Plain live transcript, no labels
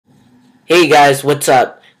Hey guys, what's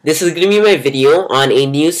up? This is going to be my video on a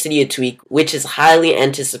new Cydia tweak which is highly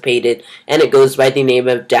anticipated, and it goes by the name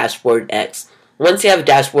of Dashboard X. Once you have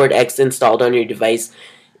Dashboard X installed on your device,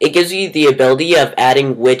 it gives you the ability of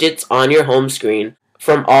adding widgets on your home screen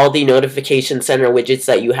from all the notification center widgets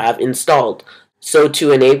that you have installed. So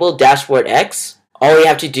to enable Dashboard X, all you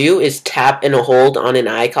have to do is tap and hold on an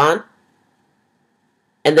icon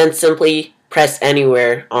and then simply press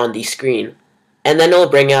anywhere on the screen. And then it'll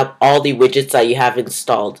bring up all the widgets that you have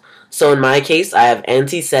installed. So in my case, I have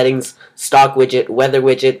ANSI settings, stock widget, weather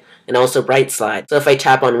widget, and also bright slide. So if I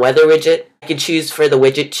tap on weather widget, I can choose for the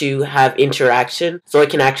widget to have interaction, so I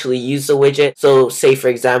can actually use the widget. So say for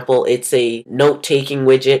example, it's a note-taking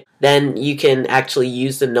widget, then you can actually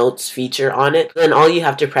use the notes feature on it. Then all you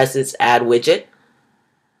have to press is add widget.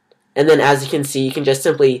 And then as you can see, you can just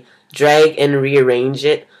simply drag and rearrange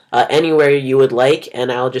it anywhere you would like,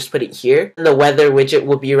 and I'll just put it here. And the weather widget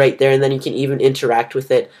will be right there, and then you can even interact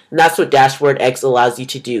with it. And that's what Dashboard X allows you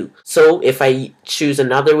to do. So if I choose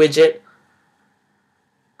another widget,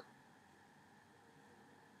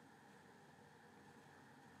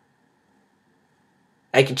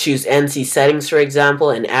 I can choose ANSI settings, for example,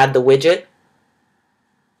 and add the widget.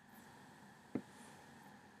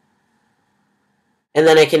 And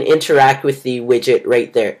then I can interact with the widget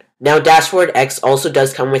right there. Now Dashboard X also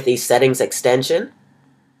does come with a settings extension.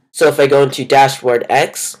 So if I go into Dashboard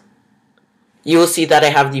X, you will see that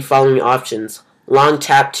I have the following options. Long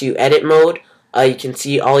tap to edit mode, you can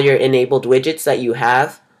see all your enabled widgets that you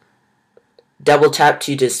have. Double tap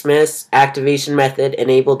to dismiss, activation method,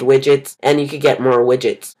 enabled widgets, and you could get more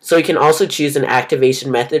widgets. So you can also choose an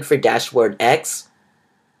activation method for Dashboard X.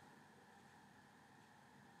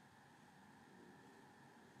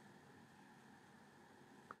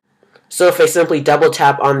 So if I simply double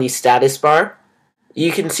tap on the status bar,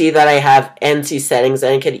 you can see that I have ANSI settings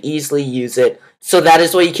and I can easily use it. So that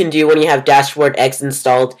is what you can do when you have Dashboard X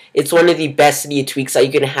installed. It's one of the best Cydia tweaks that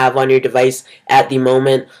you can have on your device at the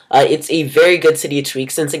moment. It's a very good Cydia tweak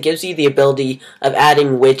since it gives you the ability of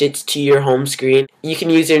adding widgets to your home screen. You can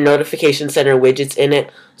use your notification center widgets in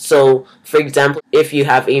it. So, for example, if you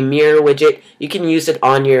have a mirror widget, you can use it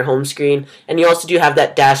on your home screen. And you also do have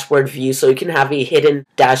that dashboard view, so you can have a hidden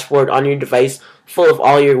dashboard on your device full of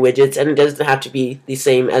all your widgets, and it doesn't have to be the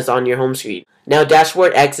same as on your home screen. Now,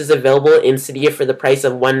 Dashboard X is available in Cydia for the price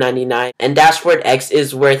of $1.99, and Dashboard X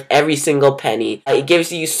is worth every single penny. It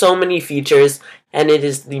gives you so many features, and it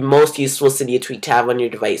is the most useful Cydia tweak to have on your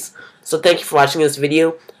device. So thank you for watching this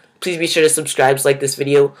video. Please be sure to subscribe, like this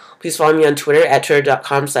video. Please follow me on Twitter at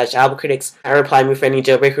twitter.com/applecritics. I reply me for any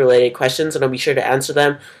jailbreak related questions, and I'll be sure to answer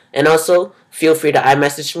them. And also, feel free to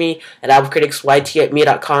iMessage me at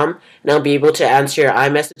applecriticsYT@me.com, and I'll be able to answer your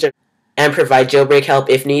iMessage and provide jailbreak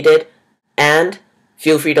help if needed. And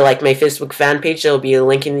feel free to like my Facebook fan page. There will be a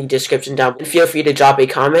link in the description down below. And feel free to drop a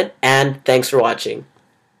comment, and thanks for watching.